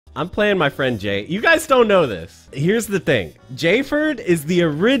I'm playing my friend Jay. You guys don't know this. Here's the thing. Jayford is the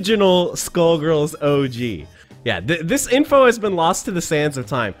original Skullgirls OG. Yeah, this info has been lost to the sands of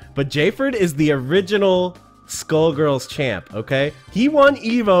time, but Jayford is the original Skullgirls champ, okay? He won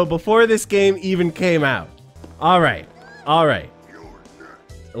Evo before this game even came out. All right.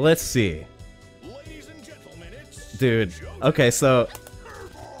 Let's see. Dude, okay, so...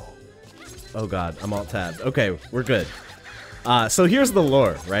 Oh god, I'm alt-tabbed. Okay, we're good. So here's the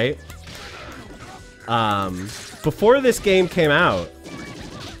lore, right? Before this game came out,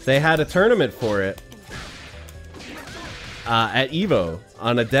 they had a tournament for it at Evo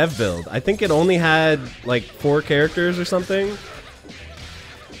on a dev build. I think it only had like 4 characters or something.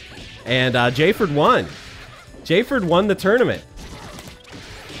 And Jayford won. Jayford won the tournament.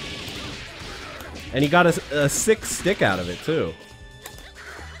 And he got a sick stick out of it too.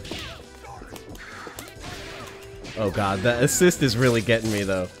 Oh god, the assist is really getting me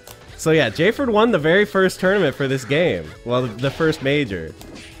though. So yeah, Jayford won the very first tournament for this game. Well, the first major.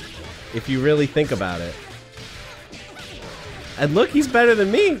 If you really think about it. And look, he's better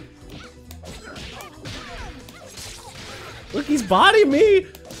than me. Look, he's bodying me.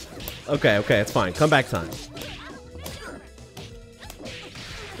 Okay, it's fine. Comeback time.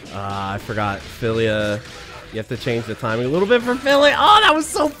 I forgot. Philia. You have to change the timing a little bit for Philly. Oh, that was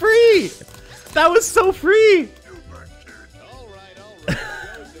so free. That was so free.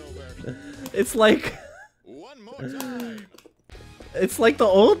 It's like... It's like the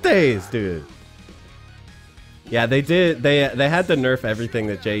old days, dude. Yeah, they did. They had to nerf everything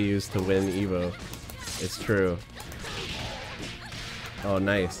that Jay used to win Evo. It's true. Oh,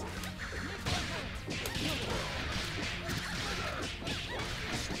 nice.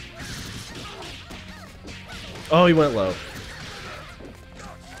 Oh, he went low.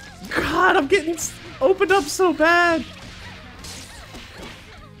 God, I'm getting opened up so bad.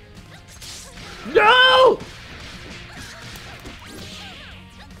 No!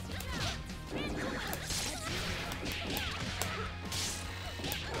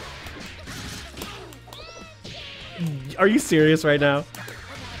 Are you serious right now?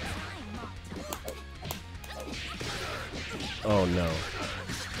 Oh no.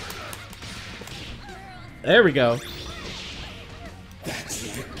 There we go.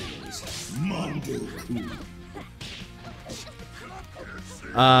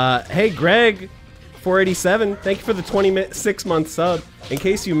 Hey Greg, 487. Thank you for the 26-month sub. In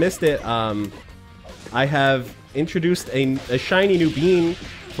case you missed it, I have introduced a shiny new bean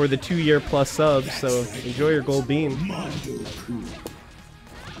for the 2-year plus subs, so enjoy your gold bean.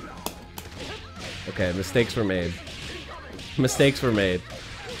 Okay, mistakes were made. Mistakes were made.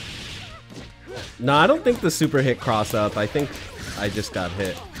 No, I don't think the super hit cross up. I think I just got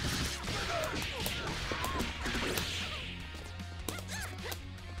hit.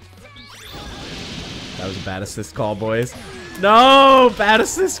 That was a bad assist call, boys. No! Bad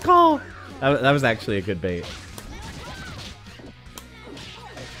assist call! That was actually a good bait.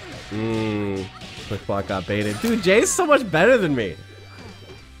 Quick block got baited. Dude, Jay's so much better than me.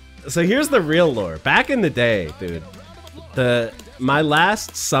 So here's the real lore. Back in the day, dude. My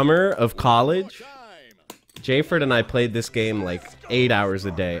last summer of college, Jayford and I played this game like 8 hours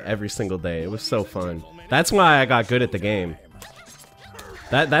a day, every single day. It was so fun. That's why I got good at the game.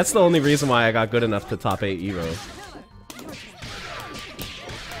 That's the only reason why I got good enough to top 8 Evo.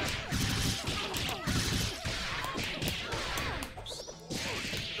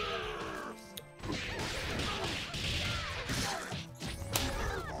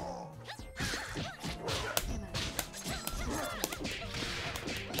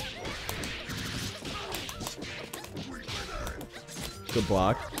 Good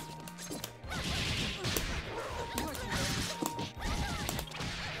block.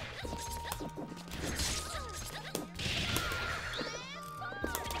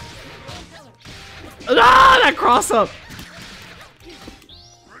 Ah, that cross up.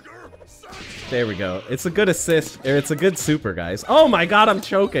 There we go. It's a good assist, or it's a good super, guys. Oh my god, I'm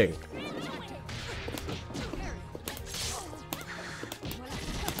choking.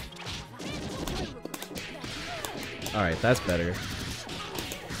 All right, that's better.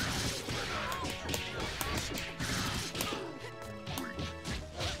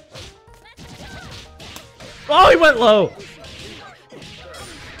 Oh, he went low.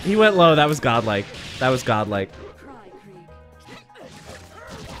 He went low. That was godlike. That was godlike.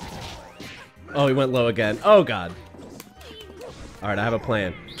 Oh, he went low again. Oh, God. All right, I have a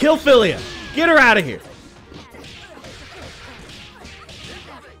plan. Kill Philia. Get her out of here.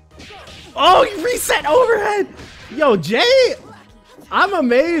 Oh, he reset overhead. Yo, Jay. I'm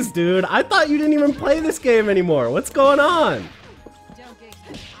amazed, dude. I thought you didn't even play this game anymore. What's going on?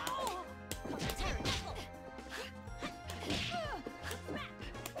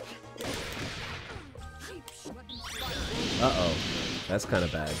 Uh-oh. That's kind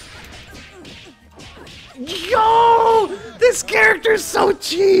of bad. Yo! This character's so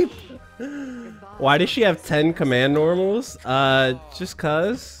cheap! Why does she have 10 command normals? Just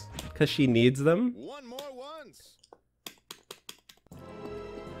cause? Cause she needs them? One more once.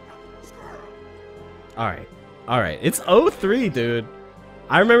 Alright. Alright. It's 03, dude.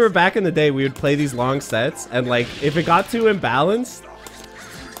 I remember back in the day we would play these long sets, and like, if it got too imbalanced,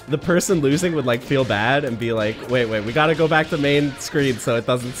 the person losing would like feel bad and be like, wait, we gotta go back to main screen so it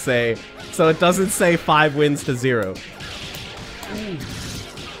doesn't say 5 wins to 0.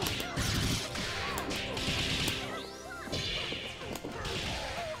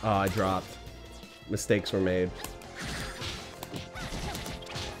 Oh, I dropped. Mistakes were made.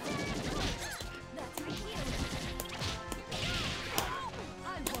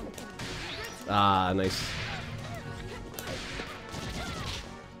 Ah, nice.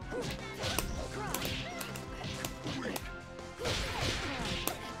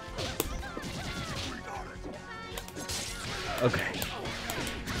 Okay.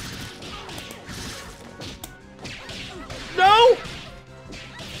 No!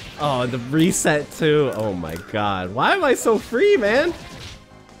 Oh, the reset too. Oh my god. Why am I so free, man?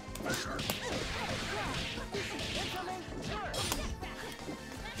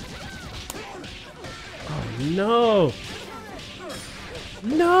 Oh no.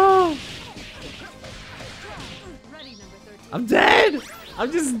 No. I'm dead.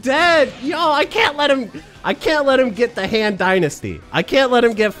 I'm just dead. Yo, I can't let him get the hand dynasty. I can't let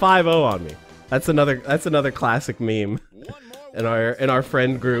him get 5-0 on me. That's another classic meme in our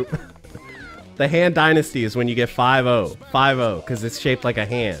friend group. The hand dynasty is when you get 5-0. 5-0 cuz it's shaped like a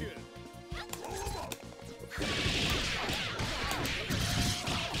hand.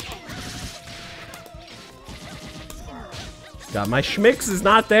 God, my schmicks is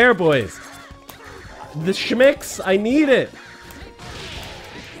not there, boys. The schmicks, I need it.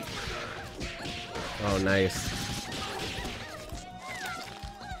 Oh, nice.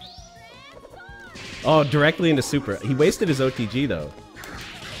 Oh, directly into super. He wasted his OTG, though.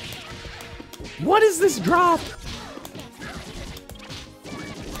 What is this drop?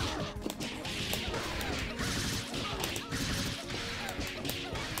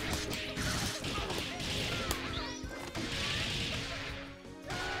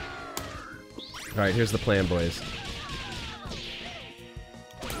 Alright, here's the plan, boys.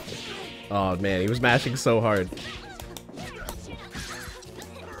 Oh man, he was mashing so hard.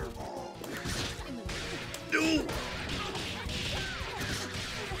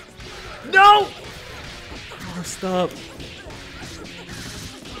 No! Oh, stop.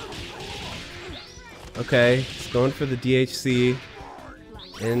 Okay, he's going for the DHC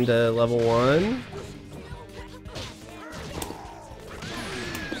into level 1.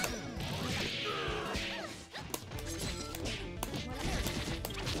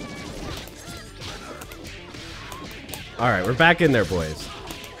 Alright, we're back in there, boys.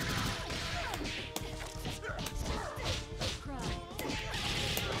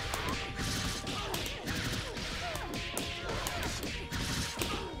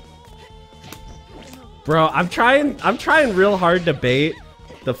 Bro, I'm trying real hard to bait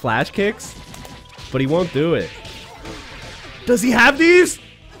the flash kicks, but he won't do it. Does he have these?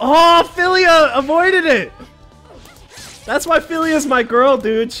 Oh, Philia avoided it! That's why Philia's my girl,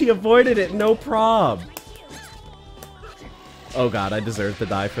 dude. She avoided it, no prob. Oh god, I deserve to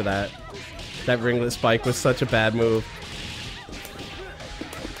die for that. That ringlet spike was such a bad move.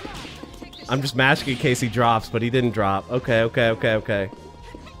 I'm just mashing in case he drops, but he didn't drop. Okay.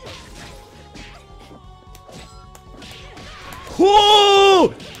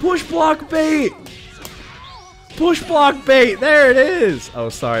 Whoa! Push block bait! Push block bait! There it is! Oh,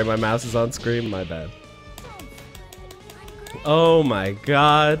 sorry, my mouse is on screen. My bad. Oh my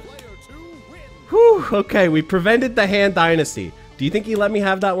god. Whew, okay, we prevented the hand dynasty. Do you think he let me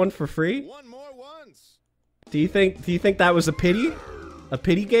have that one for free? One more once. Do you think that was a pity? A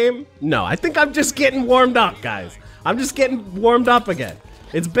pity game? No, I think I'm just getting warmed up, guys. I'm just getting warmed up again.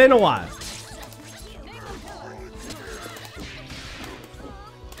 It's been a while.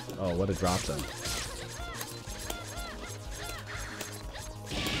 Oh, what a drop though.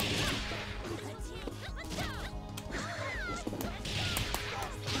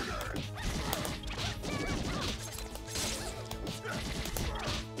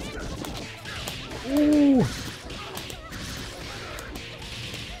 Ooh.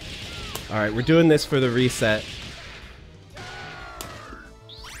 All right, we're doing this for the reset.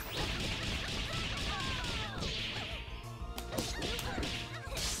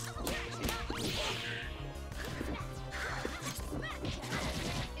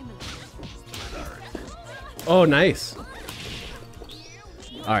 Oh, nice.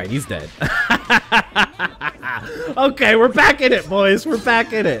 All right, he's dead. Okay, we're back in it, boys. We're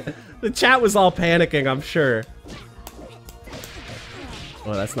back in it. The chat was all panicking, I'm sure.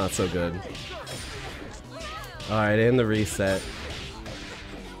 Oh, that's not so good. All right, and the reset.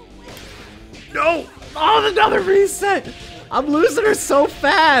 No! Oh, another reset! I'm losing her so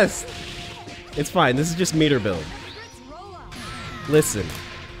fast! It's fine, this is just meter build. Listen.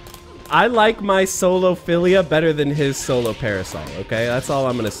 I like my solo Philia better than his solo Parasol, okay? That's all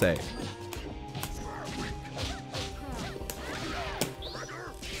I'm gonna say.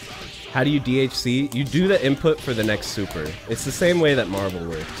 How do you DHC? You do the input for the next super. It's the same way that Marvel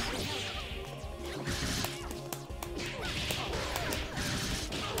works.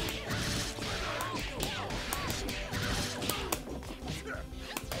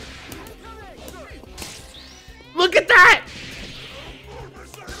 Look at that!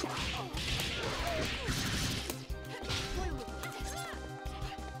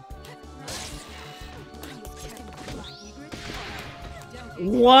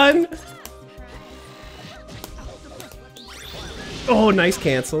 One. Oh, nice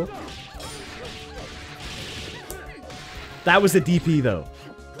cancel. That was a DP though.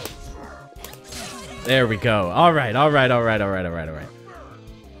 There we go. All right, all right, all right, all right, all right, all right.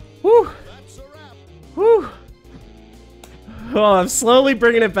 Whew. Whew. Oh, I'm slowly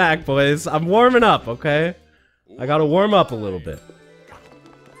bringing it back, boys. I'm warming up, okay? I gotta warm up a little bit.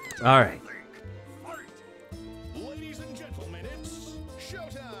 All right.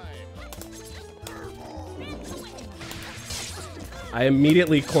 I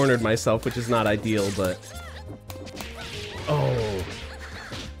immediately cornered myself, which is not ideal, but... Oh.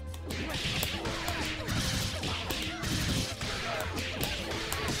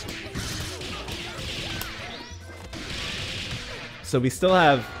 So we still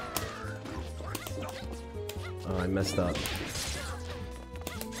have... Oh, I messed up.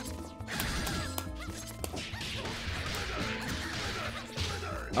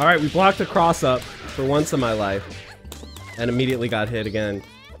 Alright, we blocked a cross-up for once in my life. And immediately got hit again.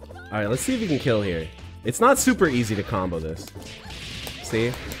 Alright, let's see if we can kill here. It's not super easy to combo this.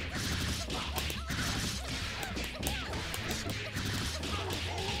 See?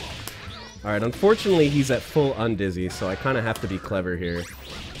 Alright, unfortunately he's at full undizzy, so I kind of have to be clever here.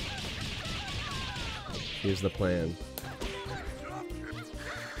 Here's the plan.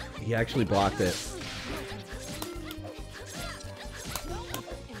 He actually blocked it.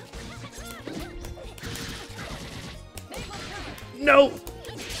 No!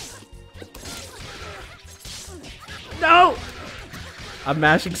 No! I'm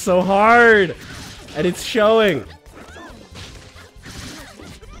mashing so hard! And it's showing!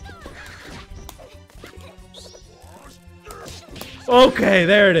 Okay,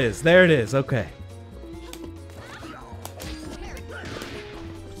 there it is. There it is. Okay.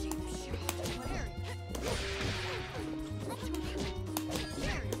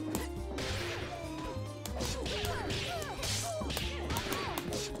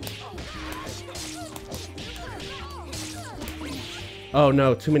 Oh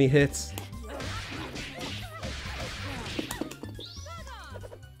no, too many hits.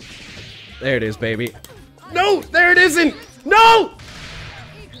 There it is, baby. No, there it isn't! No!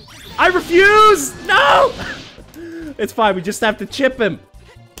 I refuse! No! It's fine, we just have to chip him.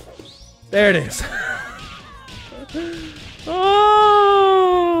 There it is.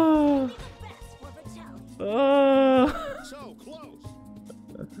 Oh! Oh!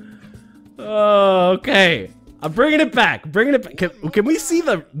 Oh, okay. I'm bringing it back. Bringing it back. Can we see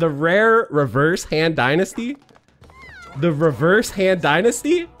the rare reverse hand dynasty? The reverse hand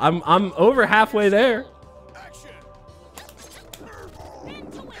dynasty? I'm over halfway there.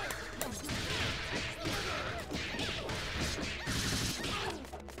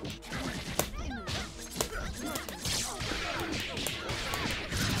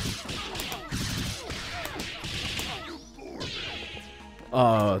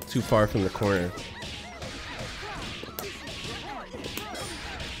 Oh, too far from the corner.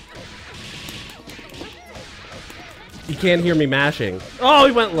 You can't hear me mashing. Oh,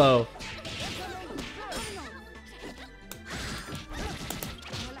 he went low.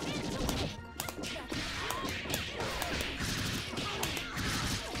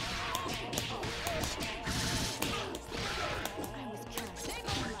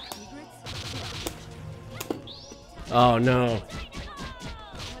 Oh no.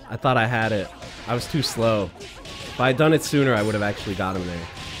 I thought I had it. I was too slow. If I had done it sooner, I would have actually got him there.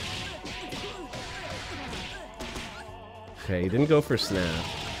 Okay, he didn't go for snap.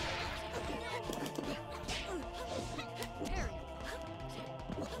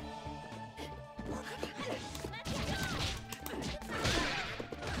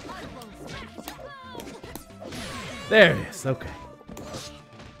 There it is. Okay.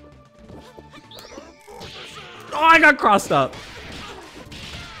 Oh, I got crossed up.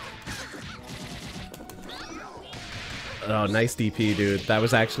 Oh, nice DP, dude. That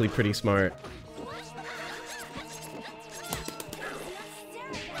was actually pretty smart.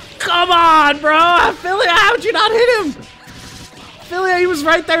 Come on, bro! Philia, how'd you not hit him? Philia, he was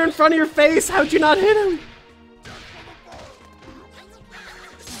right there in front of your face. How'd you not hit him?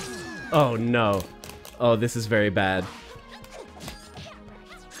 Oh, no. Oh, this is very bad.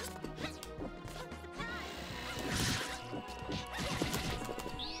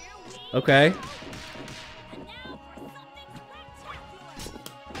 Okay.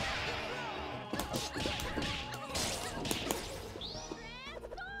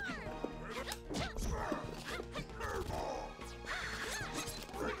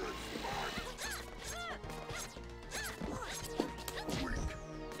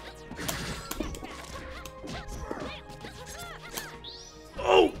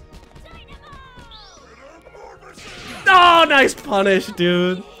 Oh, nice punish,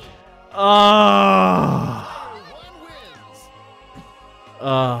 dude. Oh.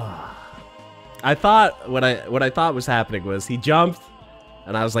 I thought what I thought was happening was he jumped,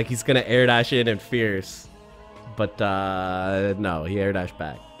 and I was like, he's gonna air dash in and fierce, but no, he air dashed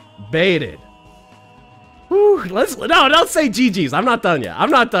back. Baited. Whew, don't say GG's. I'm not done yet. I'm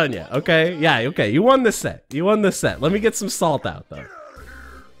not done yet. Okay, yeah, okay. You won this set. You won this set. Let me get some salt out though.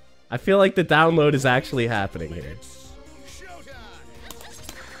 I feel like the download is actually happening here.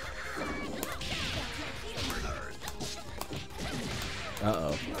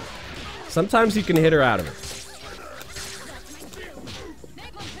 Uh-oh. Sometimes you can hit her out of it.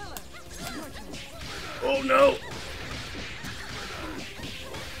 Oh no!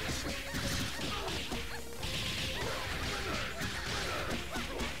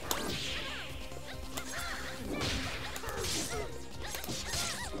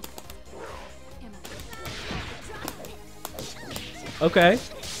 Okay.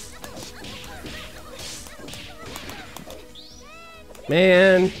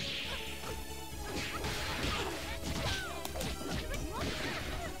 Man.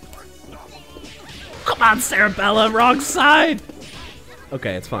 Come on, Sarabella, wrong side.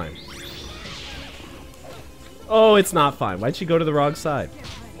 Okay, it's fine. Oh, it's not fine. Why'd she go to the wrong side?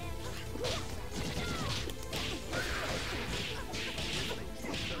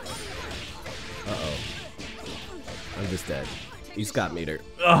 Uh-oh. I'm just dead. He's got meter.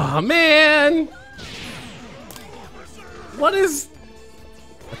 Oh, man! What is...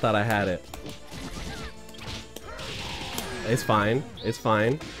 I thought I had it. It's fine. It's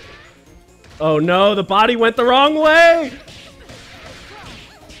fine. Oh no, the body went the wrong way!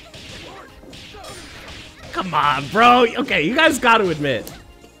 Come on, bro. Okay, you guys got to admit.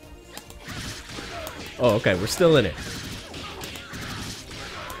 Oh, okay, we're still in it.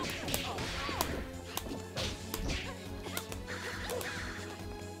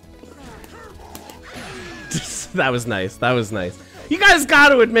 That was nice. That was nice. You guys got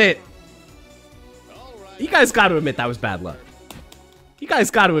to admit. You guys got to admit that was bad luck. You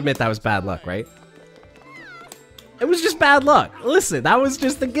guys got to admit that was bad luck, right? It was just bad luck. Listen, that was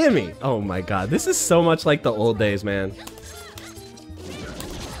just a gimme. Oh my god, this is so much like the old days, man.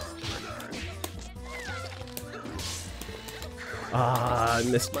 Ah, I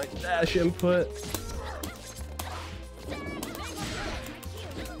missed my dash input.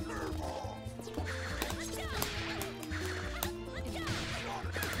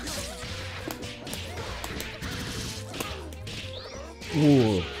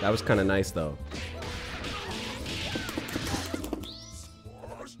 Ooh, that was kind of nice, though.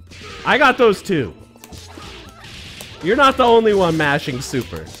 I got those too. You're not the only one mashing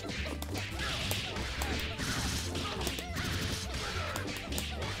super.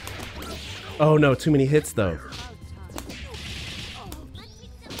 Oh no, too many hits, though.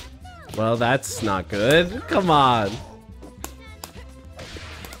 Well, that's not good. Come on.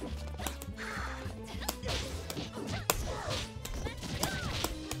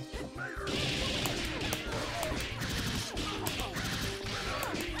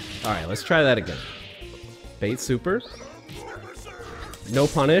 Alright, let's try that again. Bait super. No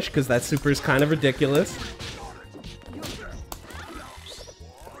punish, because that super is kind of ridiculous.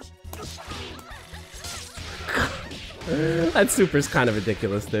 That super is kind of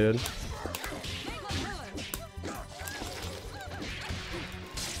ridiculous, dude.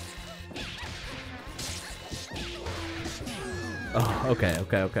 Oh, okay.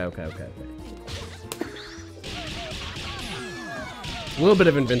 A little bit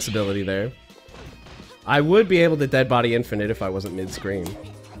of invincibility there. I would be able to dead body infinite if I wasn't mid-screen.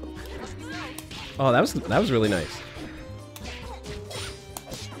 Oh, that was really nice.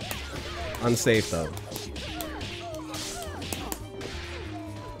 Unsafe though.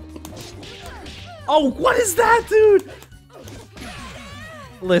 Oh, what is that, dude?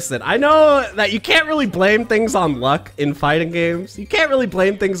 Listen, I know that you can't really blame things on luck in fighting games. You can't really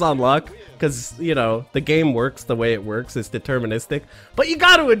blame things on luck because, you know, the game works the way it works. It's deterministic. But you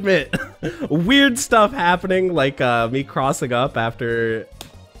got to admit, weird stuff happening, like me crossing up after,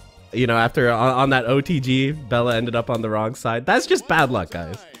 you know, on that OTG, Bella ended up on the wrong side. That's just bad luck,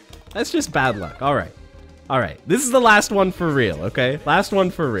 guys. That's just bad luck. All right. All right. This is the last one for real, okay? Last one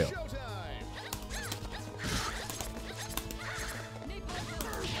for real.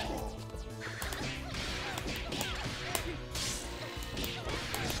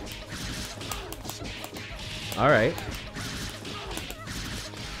 All right.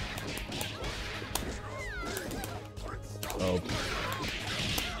 Oh.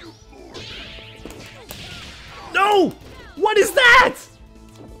 No! What is that?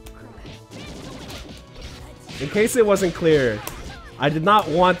 In case it wasn't clear, I did not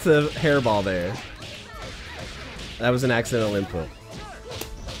want to hairball there. That was an accidental input.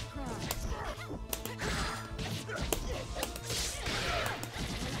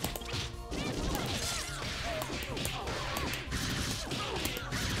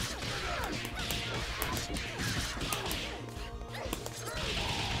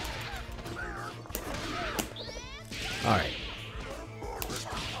 All right.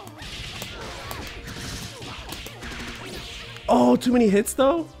 Oh, too many hits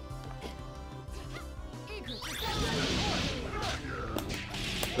though?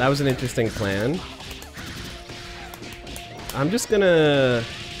 That was an interesting plan. I'm just gonna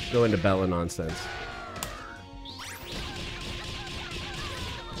go into Bella nonsense.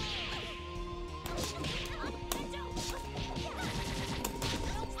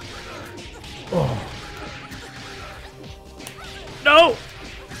 Oh. No!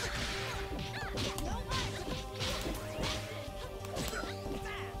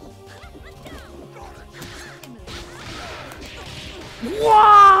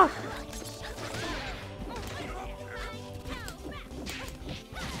 Wah!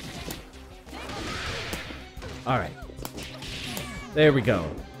 All right. There we go.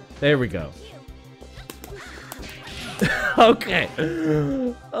 There we go. Okay.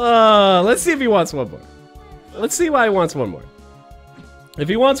 Let's see if he wants one more. Let's see why he wants one more. If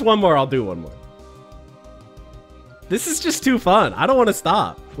he wants one more, I'll do one more. This is just too fun. I don't want to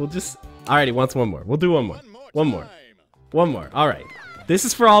stop. We'll just... Alright, he wants one more. We'll do one more. One more. One more. Alright. This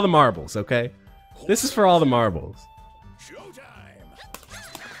is for all the marbles, okay? This is for all the marbles.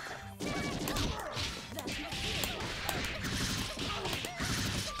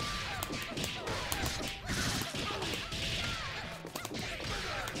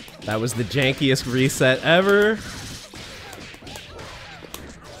 That was the jankiest reset ever.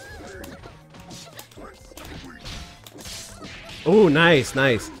 Oh, nice,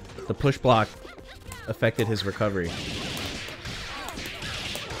 nice. The push block affected his recovery.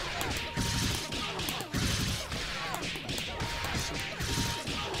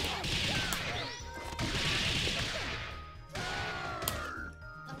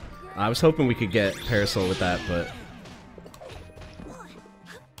 I was hoping we could get Parasol with that, but...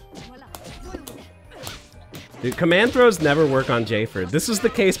 Dude, command throws never work on Jayford. This was the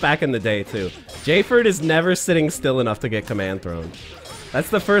case back in the day, too. Jayford is never sitting still enough to get command thrown. That's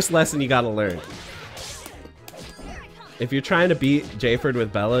the first lesson you gotta learn. If you're trying to beat Jayford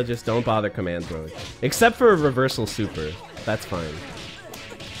with Bella, just don't bother command throwing. Except for a reversal super. That's fine.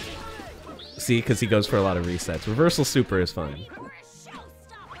 See, because he goes for a lot of resets. Reversal super is fine.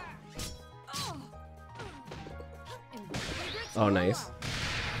 Oh, nice.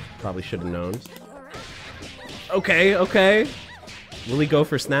 Probably should have known. Okay, okay. Will he go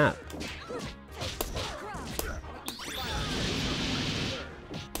for snap?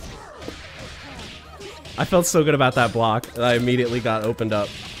 I felt so good about that block that I immediately got opened up.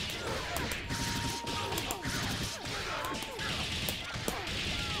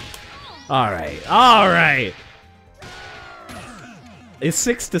 Alright, alright. It's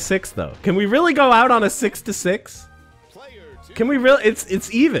 6-6 though. Can we really go out on a 6-6? Can we really?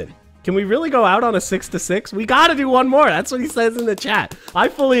 It's even. Can we really go out on a 6-6? We gotta do one more. That's what he says in the chat. I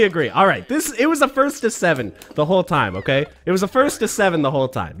fully agree. All right, it was a 1st to 7 the whole time. Okay, it was a 1st to 7 the whole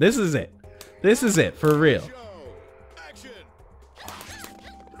time. This is it. This is it for real.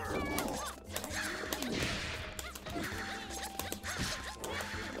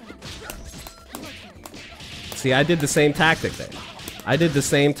 See, I did the same tactic there. I did the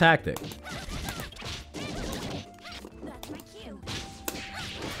same tactic.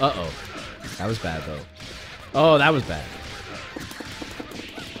 Uh-oh. That was bad, though. Oh, that was bad.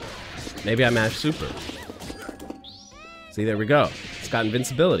 Maybe I mashed super. See, there we go. It's got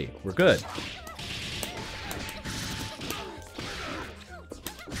invincibility. We're good.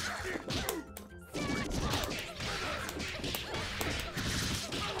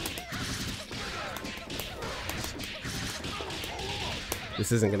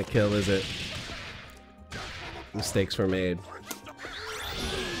 This isn't gonna kill, is it? Mistakes were made.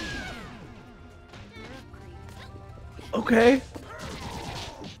 Okay.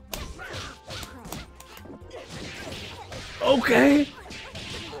 Okay.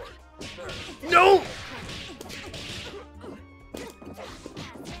 No.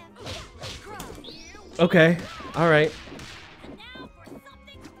 Okay. All right.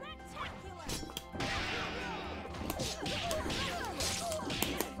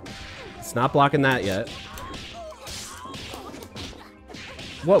 It's not blocking that yet.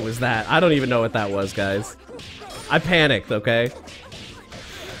 What was that? I don't even know what that was, guys. I panicked, okay?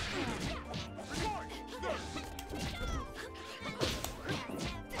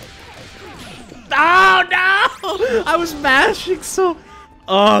 Oh, no! I was mashing so...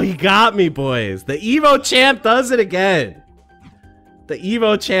 Oh, he got me, boys. The Evo champ does it again. The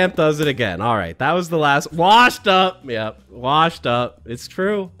Evo champ does it again. All right, that was the last... Washed up. Yep, washed up. It's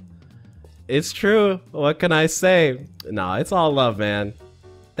true. It's true. What can I say? No, it's all love, man.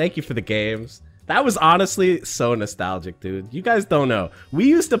 Thank you for the games. That was honestly so nostalgic, dude. You guys don't know. We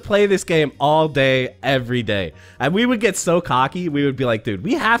used to play this game all day, every day. And we would get so cocky. We would be like, dude,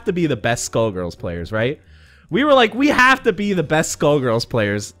 we have to be the best Skullgirls players, right? We were like, we have to be the best Skullgirls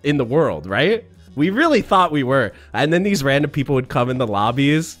players in the world, right? We really thought we were. And then these random people would come in the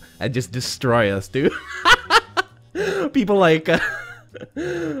lobbies and just destroy us, dude. People like...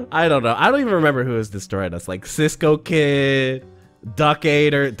 I don't know. I don't even remember who has destroyed us. Like Cisco Kid,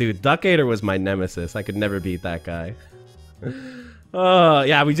 Duckator. Dude, Duckator was my nemesis. I could never beat that guy.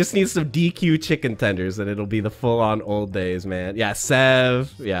 Yeah, we just need some DQ chicken tenders and it'll be the full-on old days, man. Yeah,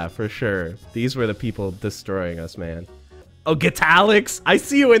 Sev. Yeah, for sure. These were the people destroying us, man. Oh, Gatalix, I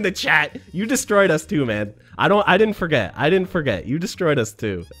see you in the chat. You destroyed us too, man. I didn't forget. I didn't forget. You destroyed us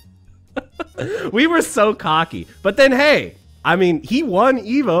too. We were so cocky. But then, hey, I mean, he won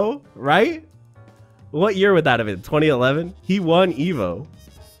Evo, right? What year would that have been? 2011? He won Evo.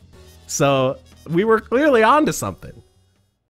 So we were clearly onto something.